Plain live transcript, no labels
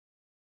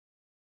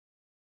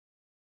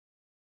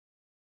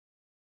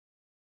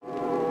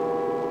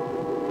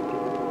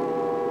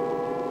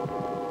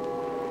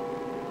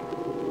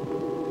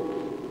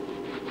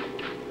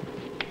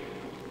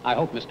I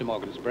hope Mr.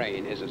 Morgan's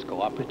brain is as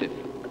cooperative.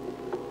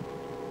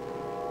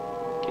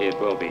 It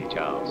will be,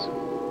 Charles.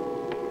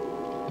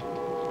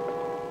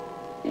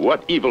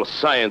 What evil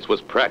science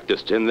was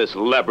practiced in this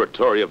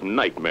laboratory of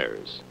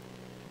nightmares?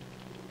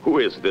 Who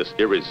is this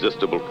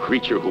irresistible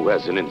creature who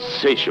has an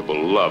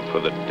insatiable love for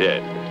the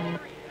dead?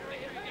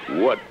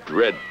 What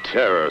dread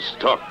terror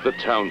stalked the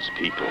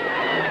townspeople?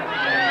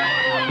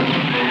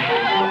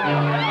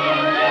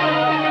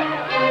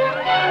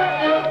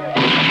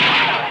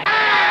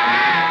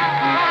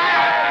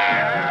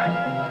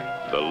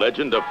 The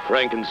legend of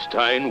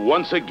Frankenstein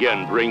once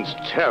again brings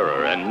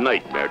terror and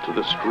nightmare to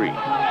the screen.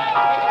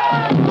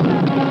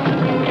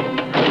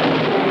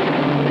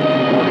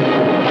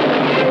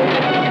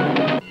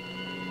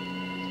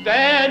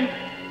 Stand!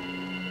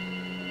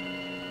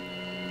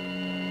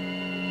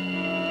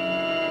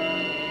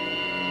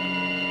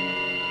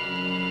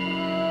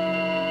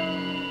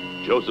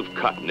 Joseph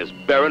Cotton is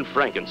Baron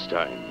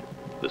Frankenstein,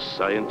 the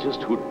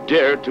scientist who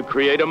dared to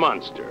create a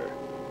monster.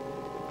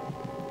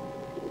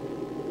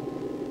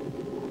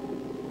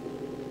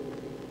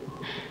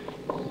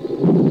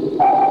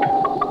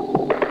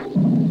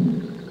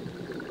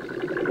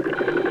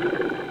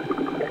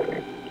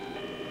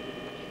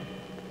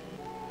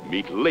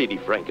 Meet Lady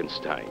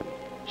Frankenstein.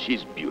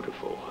 She's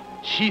beautiful,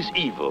 she's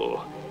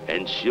evil,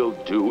 and she'll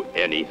do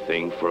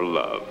anything for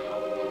love.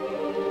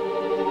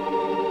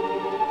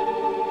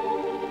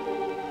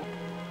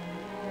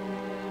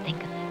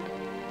 Think of it.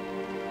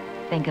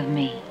 Think of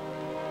me.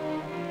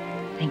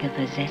 Think of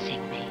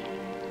possessing me.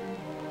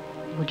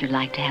 Would you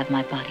like to have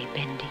my body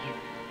bend to you?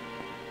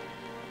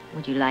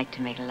 Would you like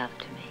to make love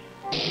to me?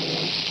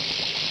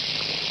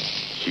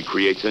 She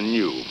creates a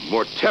new,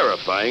 more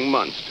terrifying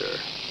monster.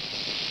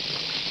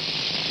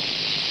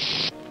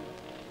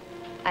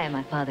 I am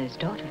my father's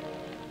daughter.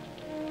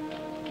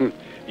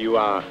 You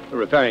are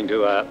referring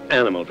to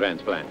animal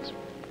transplants.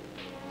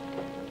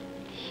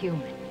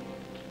 Human.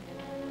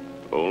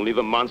 Only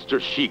the monster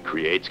she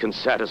creates can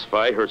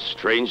satisfy her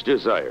strange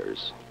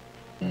desires.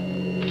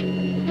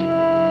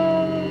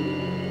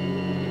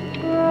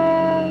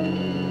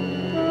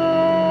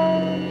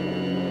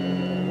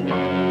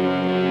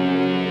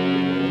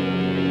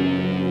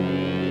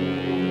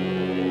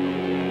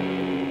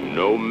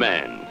 No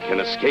man can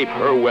escape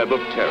her web of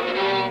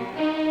terror.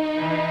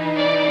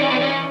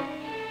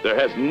 There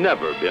has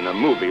never been a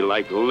movie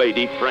like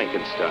Lady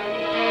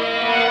Frankenstein.